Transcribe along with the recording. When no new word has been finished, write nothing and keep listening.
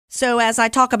So as I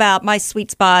talk about, my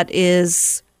sweet spot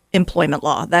is employment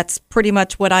law. That's pretty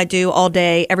much what I do all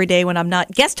day, every day when I'm not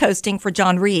guest hosting for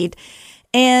John Reed.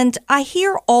 And I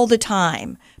hear all the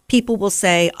time, people will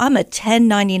say, I'm a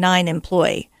 1099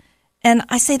 employee. And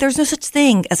I say, there's no such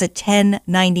thing as a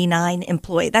 1099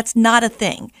 employee. That's not a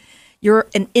thing. You're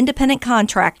an independent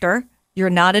contractor. You're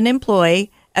not an employee.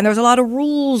 And there's a lot of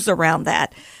rules around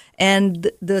that.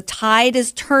 And the tide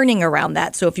is turning around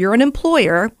that. So if you're an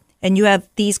employer and you have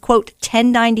these, quote,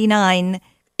 1099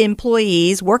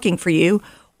 employees working for you,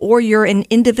 or you're an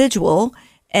individual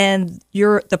and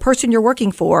the person you're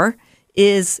working for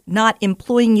is not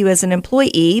employing you as an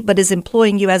employee, but is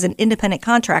employing you as an independent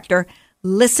contractor,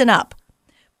 listen up.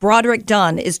 Broderick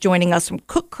Dunn is joining us from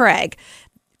Cook Craig.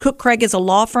 Cook Craig is a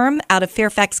law firm out of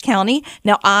Fairfax County.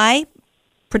 Now, I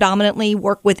predominantly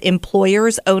work with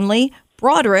employers only.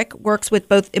 Broderick works with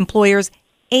both employers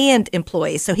and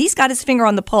employees. So he's got his finger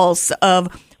on the pulse of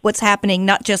what's happening,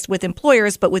 not just with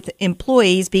employers, but with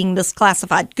employees being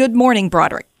misclassified. Good morning,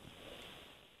 Broderick.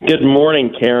 Good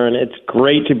morning, Karen. It's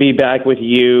great to be back with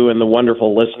you and the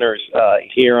wonderful listeners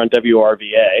here on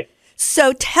WRVA.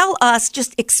 So tell us,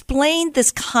 just explain this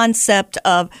concept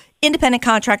of independent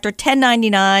contractor,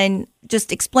 1099.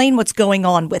 Just explain what's going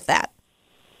on with that.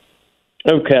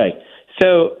 Okay.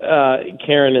 So,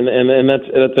 Karen, and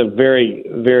that's a very,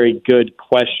 very good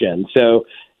question. So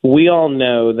we all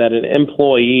know that an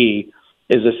employee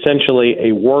is essentially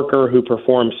a worker who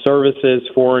performs services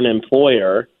for an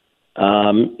employer.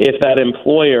 If that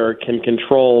employer can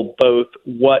control both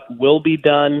what will be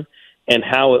done and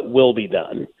how it will be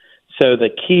done. So the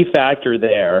key factor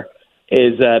there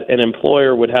is that an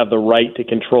employer would have the right to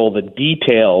control the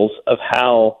details of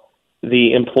how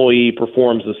the employee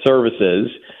performs the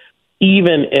services,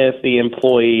 even if the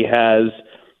employee has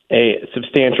a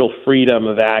substantial freedom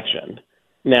of action.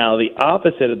 Now, the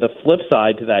opposite of the flip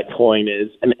side to that coin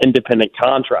is an independent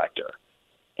contractor.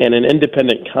 And an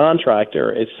independent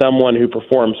contractor is someone who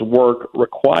performs work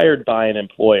required by an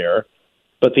employer,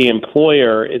 but the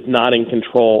employer is not in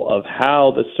control of how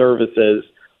the services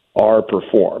are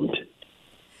performed.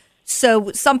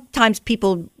 So sometimes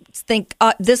people think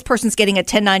this person's getting a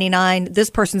 1099, this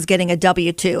person's getting a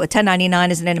W-2. A 1099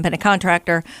 is an independent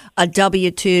contractor. A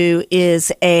W-2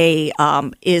 is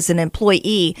an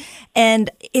employee. And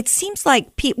it seems like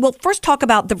well, first talk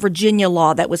about the Virginia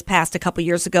law that was passed a couple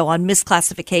years ago on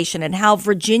misclassification and how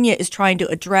Virginia is trying to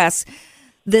address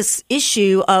this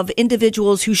issue of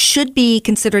individuals who should be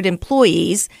considered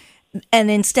employees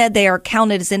and instead they are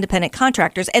counted as independent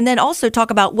contractors. And then also talk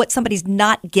about what somebody's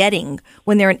not getting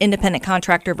when they're an independent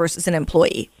contractor versus an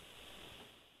employee.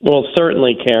 Well,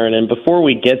 certainly, Karen. And before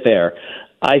we get there,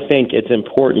 I think it's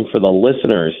important for the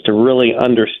listeners to really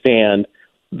understand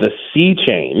the sea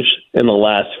change in the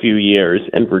last few years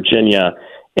in Virginia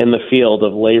in the field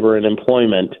of labor and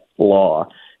employment law.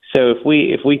 So if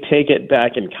we take it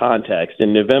back in context,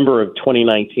 in November of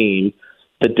 2019,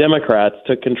 the Democrats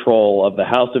took control of the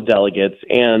House of Delegates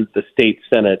and the state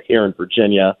Senate here in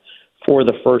Virginia for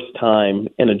the first time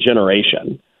in a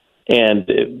generation. And,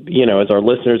 as our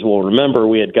listeners will remember,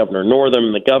 we had Governor Northam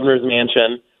in the governor's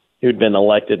mansion, who'd been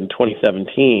elected in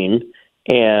 2017.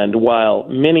 And while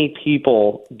many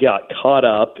people got caught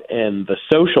up in the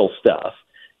social stuff,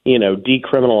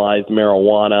 decriminalized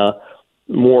marijuana,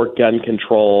 more gun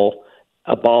control,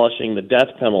 abolishing the death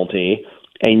penalty,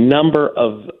 a number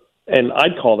of, and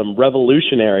I'd call them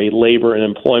revolutionary labor and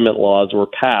employment laws were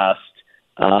passed,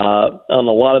 and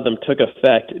a lot of them took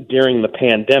effect during the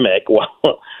pandemic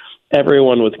while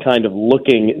everyone was kind of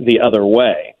looking the other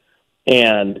way.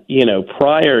 And,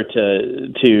 prior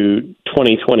to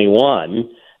 2021,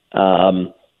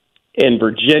 in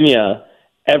Virginia,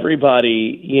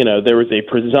 everybody, there was a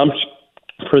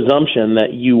presumption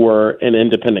that you were an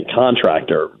independent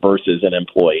contractor versus an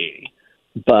employee.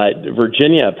 But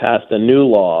Virginia passed a new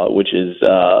law, which is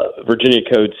Virginia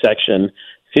Code Section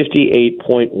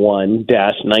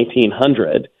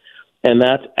 58.1-1900, and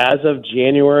that's as of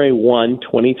January 1,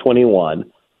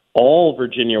 2021, all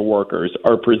Virginia workers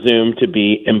are presumed to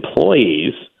be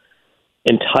employees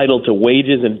entitled to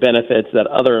wages and benefits that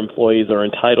other employees are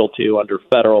entitled to under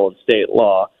federal and state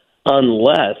law,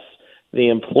 unless the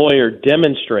employer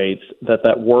demonstrates that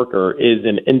that worker is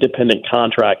an independent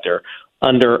contractor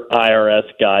under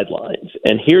IRS guidelines.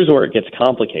 And here's where it gets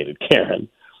complicated, Karen,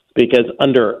 because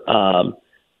under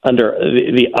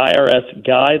the IRS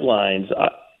guidelines,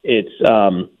 it's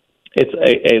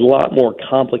a lot more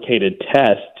complicated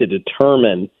test to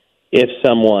determine if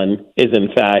someone is in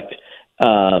fact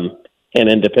an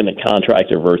independent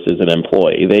contractor versus an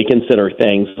employee. They consider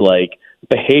things like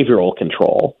behavioral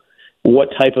control. what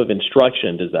type of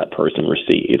instruction does that person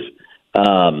receive?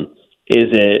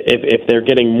 Is it if they're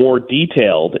getting more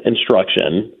detailed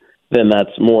instruction, then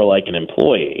that's more like an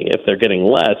employee. If they're getting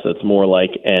less, that's more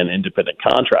like an independent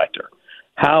contractor.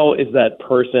 How is that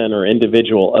person or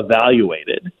individual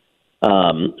evaluated?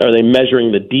 Are they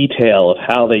measuring the detail of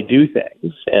how they do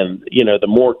things? And, the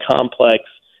more complex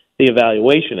the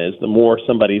evaluation is, the more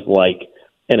somebody's like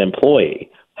an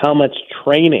employee. How much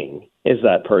training is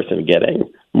that person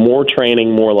getting? More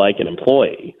training, more like an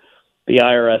employee. The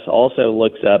IRS also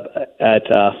looks up at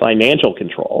financial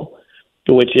control,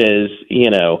 which is, is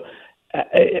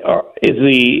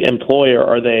the employer,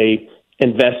 are they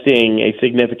investing a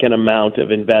significant amount of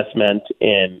investment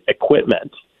in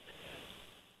equipment?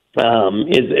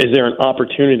 Is there an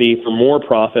opportunity for more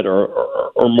profit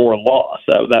or more loss?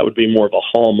 That would be more of a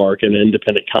hallmark in an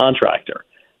independent contractor.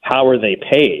 How are they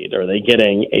paid? Are they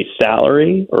getting a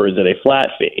salary or is it a flat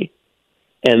fee?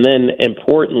 And then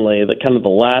importantly, the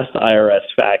last IRS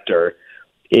factor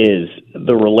is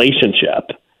the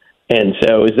relationship. And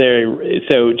so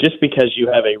just because you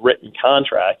have a written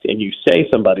contract and you say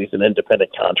somebody's an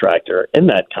independent contractor in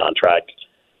that contract,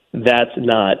 that's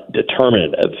not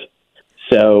determinative.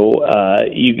 So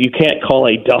you can't call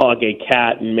a dog a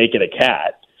cat and make it a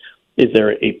cat. Is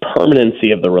there a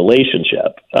permanency of the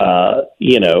relationship? Are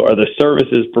the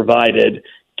services provided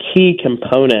key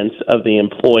components of the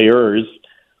employer's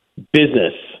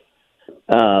business?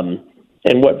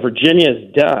 And what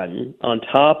Virginia's done on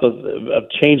top of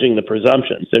changing the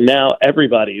presumption, so now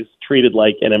everybody's treated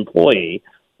like an employee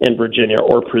in Virginia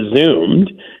or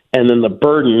presumed, and then the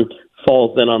burden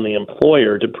falls then on the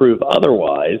employer to prove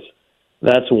otherwise.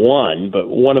 That's one, but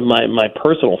one of my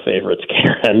personal favorites,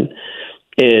 Karen,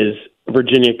 is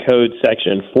Virginia Code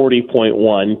Section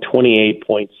 40.1,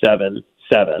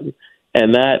 28.77,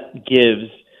 and that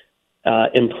gives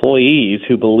employees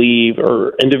who believe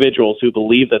or individuals who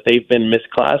believe that they've been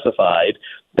misclassified,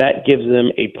 that gives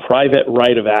them a private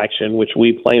right of action, which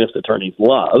we plaintiffs' attorneys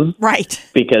love. Right.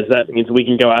 Because that means we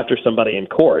can go after somebody in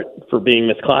court for being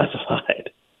misclassified.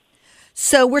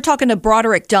 So we're talking to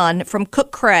Broderick Dunn from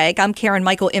Cook Craig. I'm Karen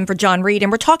Michael in for John Reed, and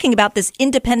we're talking about this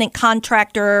independent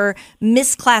contractor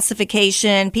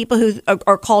misclassification, people who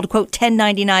are called, quote,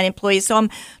 1099 employees. So I'm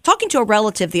talking to a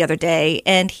relative the other day,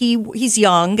 and he's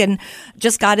young and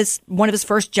just got one of his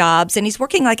first jobs, and he's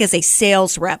working like as a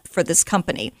sales rep for this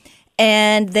company.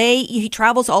 And he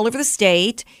travels all over the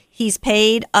state. He's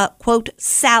paid a, quote,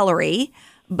 salary,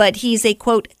 but he's a,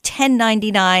 quote,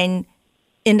 1099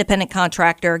 independent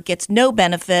contractor, gets no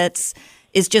benefits,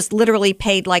 is just literally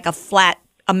paid like a flat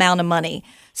amount of money.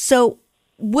 So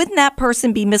wouldn't that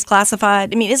person be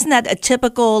misclassified? I mean, isn't that a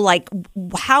typical,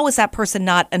 how is that person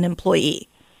not an employee?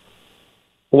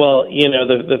 Well,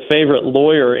 the favorite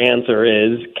lawyer answer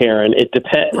is, Karen, it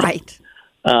depends. Right.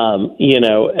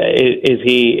 Is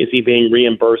he being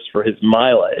reimbursed for his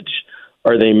mileage?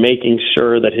 Are they making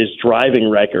sure that his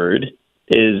driving record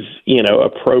is,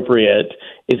 appropriate?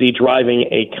 Is he driving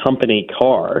a company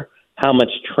car? How much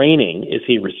training is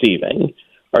he receiving?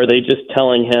 Are they just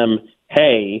telling him,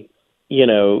 hey,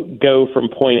 go from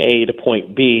point A to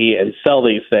point B and sell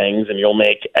these things and you'll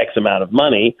make X amount of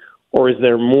money? Or is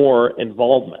there more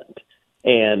involvement?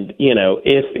 And,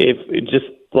 if just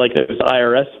like those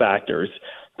IRS factors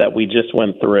that we just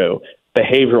went through,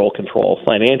 behavioral control,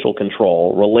 financial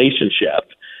control, relationship,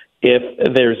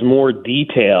 if there's more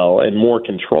detail and more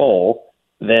control,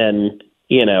 then,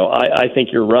 I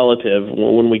think your relative,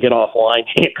 when we get offline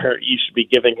here, you should be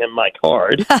giving him my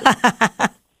card.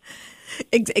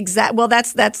 Exactly. Well,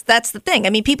 that's the thing. I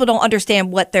mean, people don't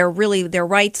understand what their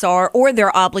rights are or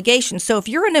their obligations. So if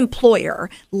you're an employer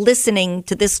listening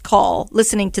to this call,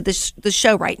 listening to the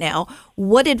show right now,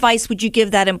 what advice would you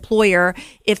give that employer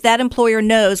if that employer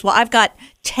knows, well, I've got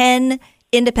 10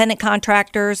 independent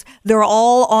contractors. They're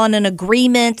all on an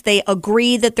agreement. They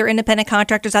agree that they're independent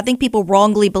contractors. I think people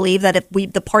wrongly believe that if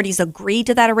the parties agree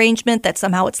to that arrangement, that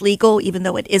somehow it's legal, even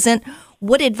though it isn't.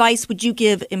 What advice would you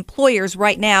give employers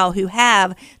right now who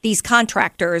have these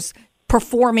contractors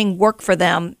performing work for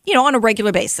them, on a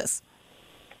regular basis?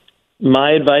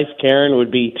 My advice, Karen,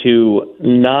 would be to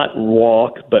not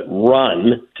walk, but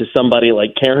run to somebody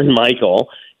like Karen Michael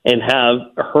and have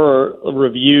her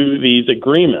review these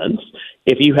agreements.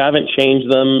 If you haven't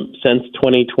changed them since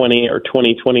 2020 or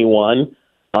 2021,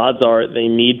 odds are they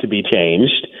need to be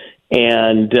changed.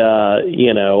 And,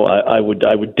 I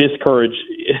would discourage,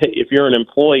 if you're an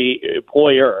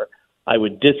employer, I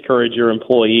would discourage your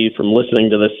employees from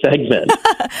listening to this segment.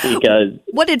 Because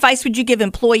what advice would you give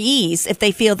employees if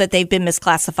they feel that they've been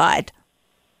misclassified?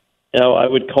 I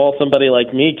would call somebody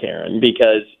like me, Karen,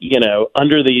 because,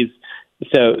 under these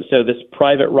So this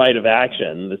private right of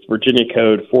action, this Virginia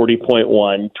Code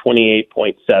 40.1,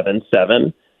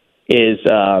 28.77, is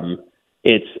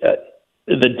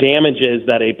the damages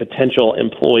that a potential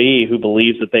employee who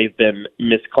believes that they've been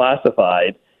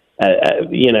misclassified,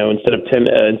 instead of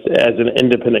as an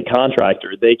independent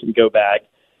contractor, they can go back,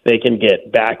 they can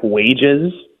get back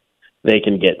wages, they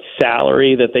can get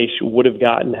salary that they would have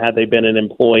gotten had they been an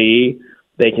employee.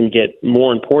 They can get,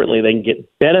 more importantly, they can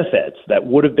get benefits that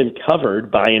would have been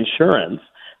covered by insurance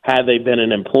had they been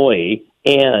an employee.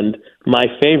 And my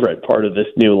favorite part of this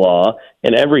new law,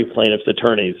 and every plaintiff's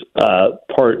attorney's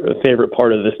favorite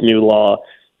part of this new law,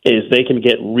 is they can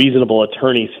get reasonable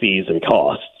attorney's fees and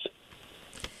costs.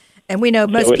 And we know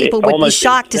most people would be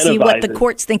shocked to see what the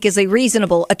courts think is a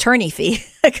reasonable attorney fee,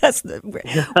 because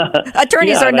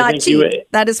attorneys are not cheap.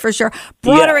 That is for sure.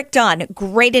 Broderick Dunn,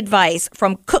 great advice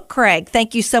from Cook Craig.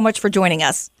 Thank you so much for joining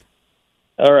us.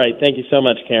 All right. Thank you so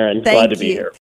much, Karen. Glad to be here.